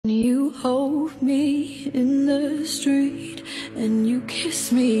hold me in the street and you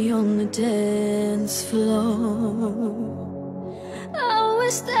kiss me on the dance floor. I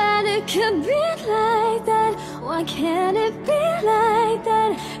wish that it could be like that. Why can't it be like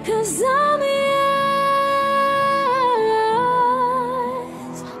that? 'Cause I'm yours.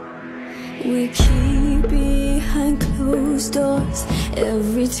 We keep behind closed doors.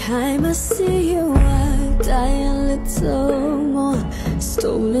 Every time I see you I die a little more.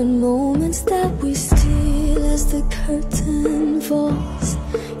 Stolen moments that we steal as the curtain falls.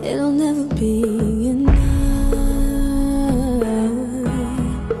 It'll never be enough.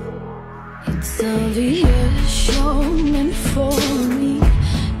 It's obvious you're meant for me.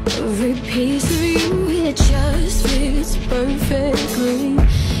 Every piece of you, it just fits perfectly.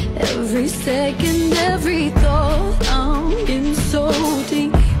 Every second, every thought, I'm in so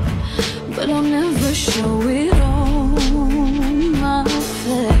deep, but I'll never show it on my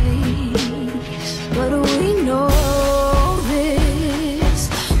face. But we know this,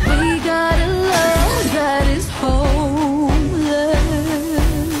 we got a love that is homeless.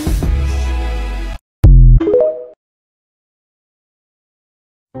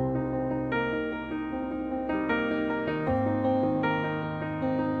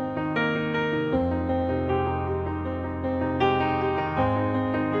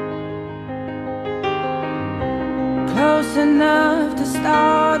 Close enough to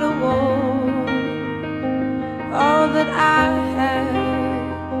start a war. All that I have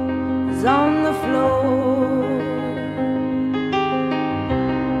is on the floor.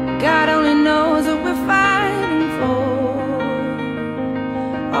 God only knows what we're fighting for.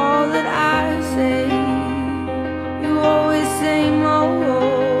 All that I say, you always say more.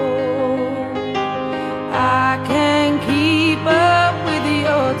 I can't keep up with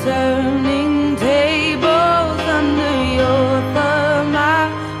your turning tables under your thumb. I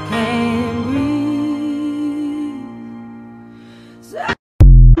can't breathe.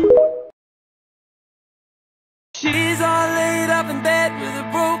 She's all laid up in bed with a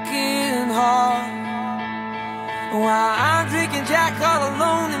broken heart, while I'm drinking Jack all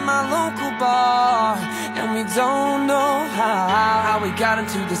alone in my local bar. And we don't know how we got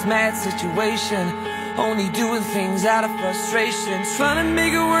into this mad situation, only doing things out of frustration, trying to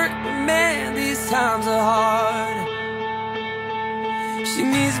make it work, but man, these times are hard. She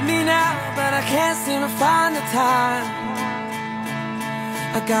needs me now, but I can't seem to find the time.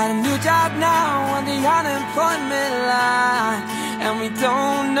 I got a new job now on the unemployment line, and we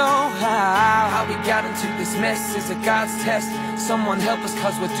don't know how we got into this mess. Is it God's test? Someone help us,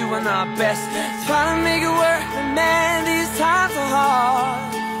 'cause we're doing our best, trying to make it work, but man, these times are hard.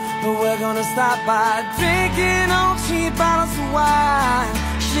 But we're gonna stop by drinking old cheap bottles of wine,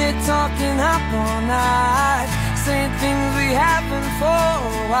 shit talking up all night, saying things we haven't for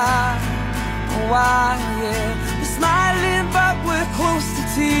a while, yeah. We're smiling but we're close to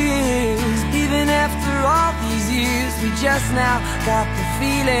tears. Even after all these years, we just now got the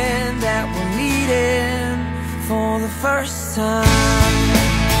feeling that we're meeting for the first time.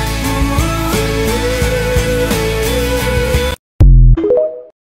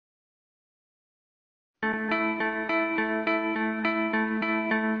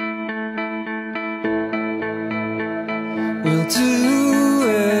 We'll do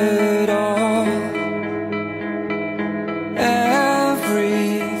it all,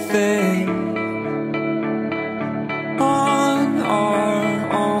 everything on our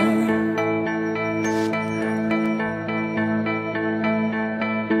own.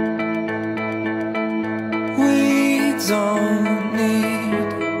 We don't need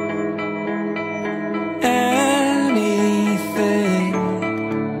anything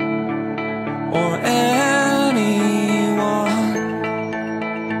or anyone.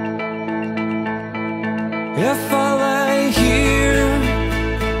 If I lay here,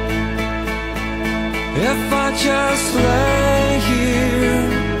 if I just lay here,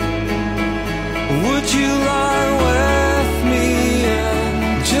 would you lie with me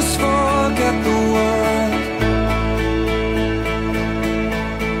and just forget the world?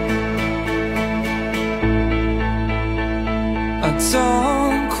 I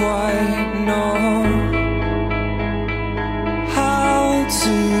don't quite know how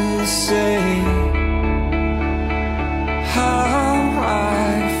to say how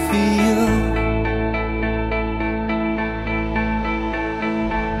I feel.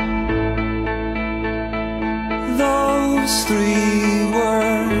 Those three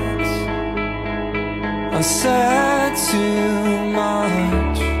words I said too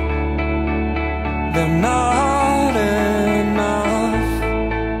much. They're not enough.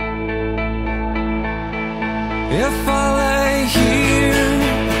 If I lay here,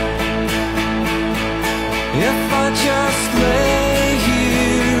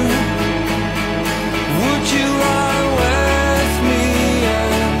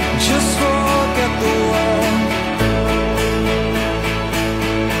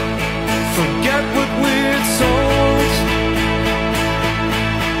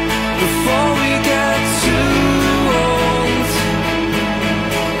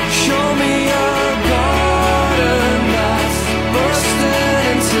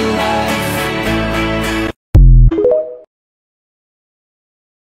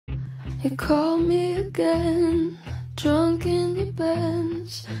 You call me again, drunk in your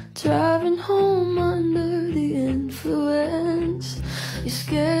Benz, driving home under the influence. You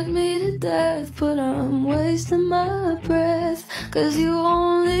scared me to death, but I'm wasting my breath, 'cause you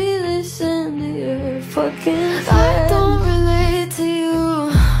only listen to your fucking friends. I don't relate to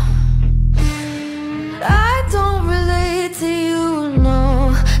you, I don't relate to you,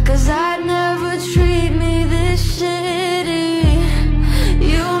 no, 'cause I'd never treat me this shitty.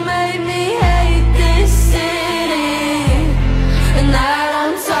 You made me hate this city, and I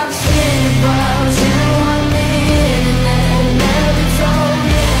don't talk shit about you on the internet. Never told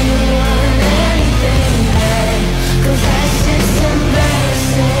anyone anything bad, 'cause that shit's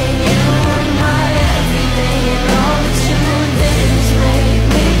embarrassing. You were my everything, and all that you did is make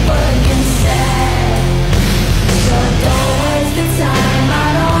me fucking sad. So don't waste the time I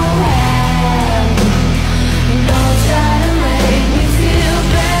don't have. Don't try to make me feel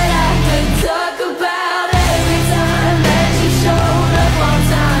bad. I could talk about every time that you showed up on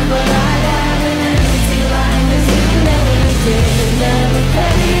time, but I have an empty line, 'cause you never did. Never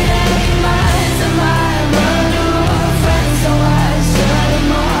paid any mind to my mother or friends, so I shut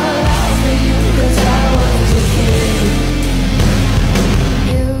them all out for you, 'cause I was a kid.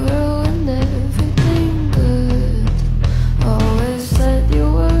 You ruined everything good, always said you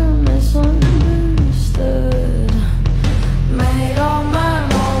were misunderstood. Made all my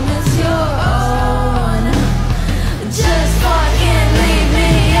moments your own, just fucking leave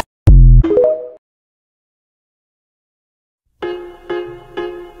me.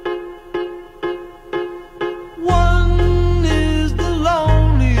 One is the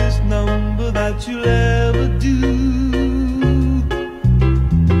loneliest number that you'll ever do.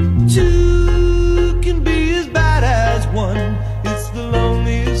 Two can be as bad as one. It's the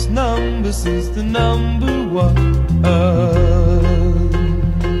loneliest number since the number one.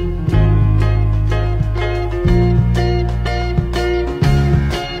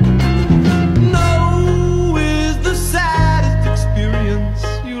 No is the saddest experience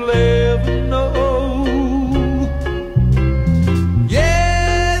you'll ever know.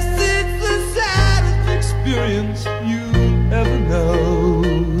 Yes, it's the saddest experience you'll ever know.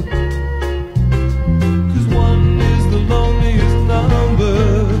 'Cause one is the loneliest number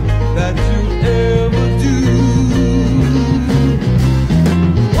that you'll ever do.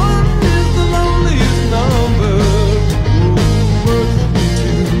 One is the loneliest number worth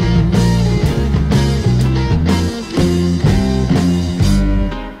two.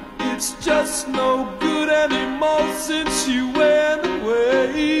 It's just no good anymore since you went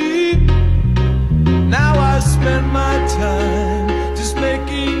away. Now I spend my time just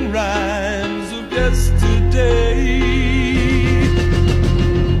making rhymes of yesterday.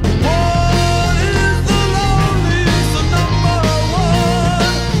 One is the loneliest number,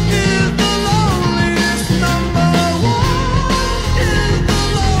 one is the loneliest number, one is the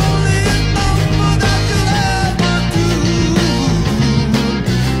loneliest number that you'll ever do.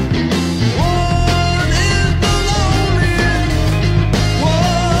 One is the loneliest,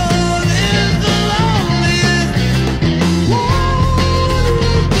 one is the loneliest, one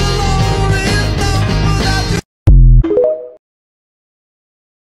is the loneliest number that you.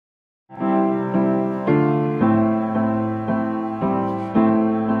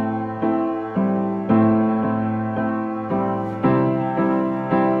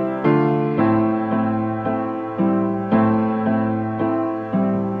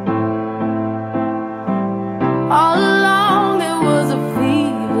 All along it was a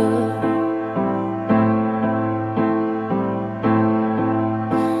fever,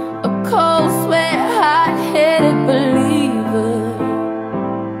 a cold sweat, hot-headed believer.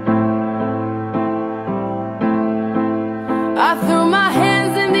 I threw my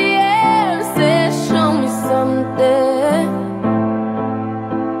hands in the air and said, show me something.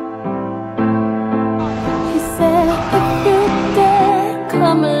 He said, if you dare,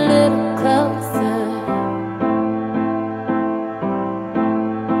 come a little closer.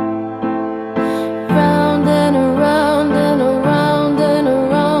 Round and around and around and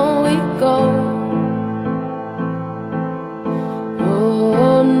around we go.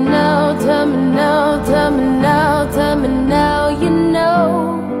 Oh, now tell me now, tell me now, tell me now, you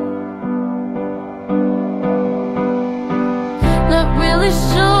know. Not really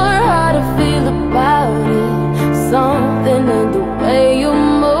sure how to feel about it. Something in the way you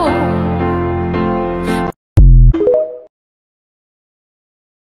move.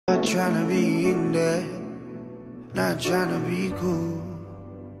 Not trying to be in there, not trying to be cool,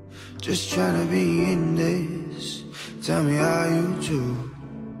 just trying to be in this. Tell me how you do.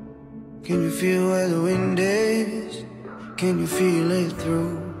 Can you feel where the wind is? Can you feel it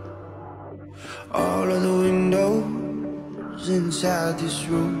through all of the windows inside this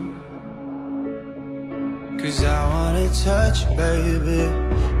room. 'Cause I wanna touch you, baby,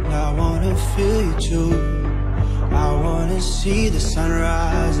 and I wanna feel you too. I wanna see the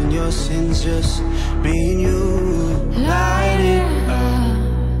sunrise and your sins, just me and you. Light it up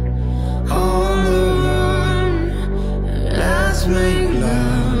on the run. Let's make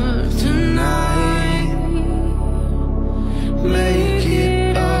love tonight. Make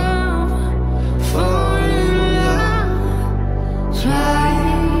it up, fall in love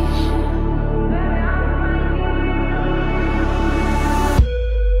twice.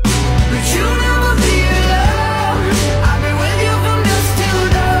 But you never be alone. I've been with you from dusk till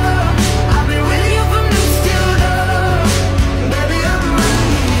dawn. I've been with you from dusk till dawn. Baby, I'm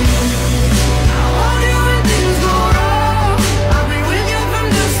running. I want you when things go wrong. I've been with you from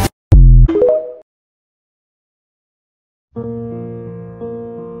dusk.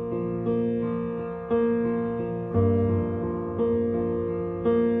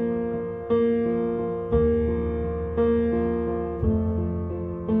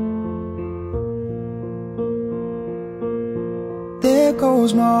 There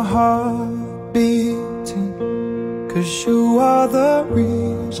goes my heart beating, 'cause you are the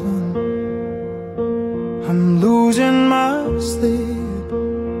reason I'm losing my sleep.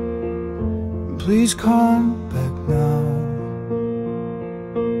 Please come back now.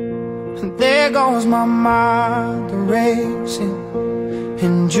 And there goes my mind racing,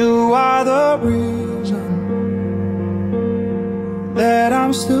 and you are the reason that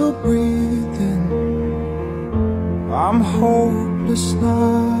I'm still breathing. I'm hopeless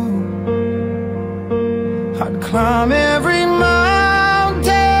now. I'd climb every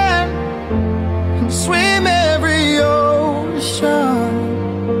mountain and swim every ocean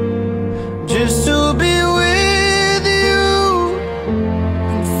just to be with you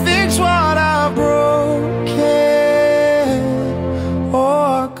and fix what I've broken.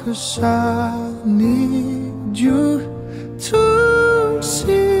 Oh, 'cause I need you to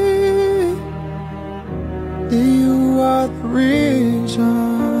see that you are the reason.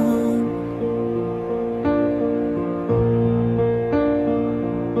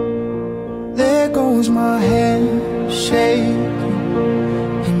 There goes my hand shaking,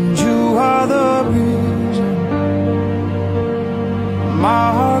 and you are the reason. My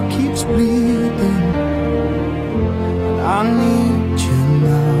heart keeps bleeding, and I need you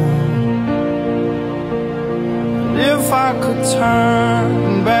now. And if I could turn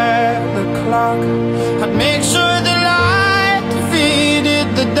back the clock, I'd make sure the light defeated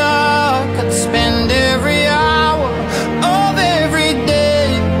the dark. I'd spend every hour of every day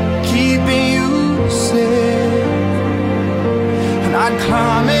keeping you safe, and I'd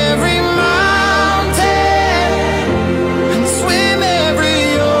climb every mountain and swim every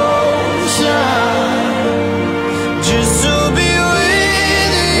ocean just to be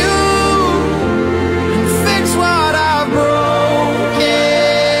with you and fix what I've broken.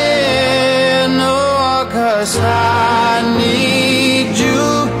 Oh, 'cause I need you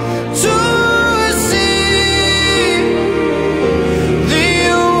to see that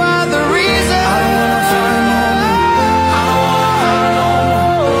you are the reason. I don't wanna fight no more.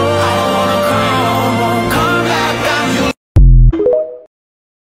 I don't wanna cry no more. Come back, got you.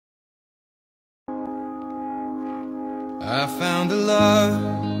 I found a love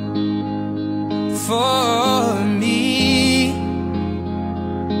for me.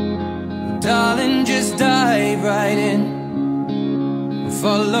 Darling, just dive right in,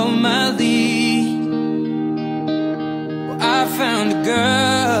 follow my lead. Well, I found a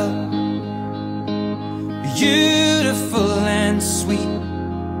girl, beautiful and sweet.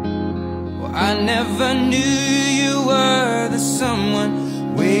 Well, I never knew you were the someone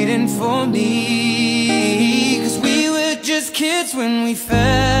waiting for me. 'Cause we were just kids when we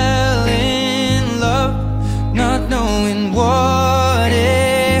fell in love, not knowing what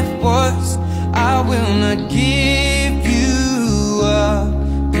it was. I will not give you up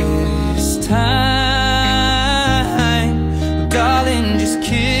this time. Darling, just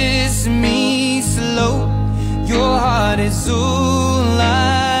kiss me slow. Your heart is all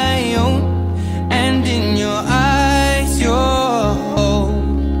I own, and in your eyes you're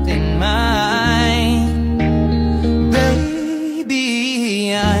holding mine. Baby,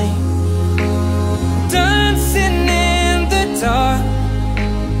 I'm dancing in the dark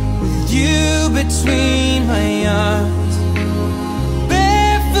with you between my arms.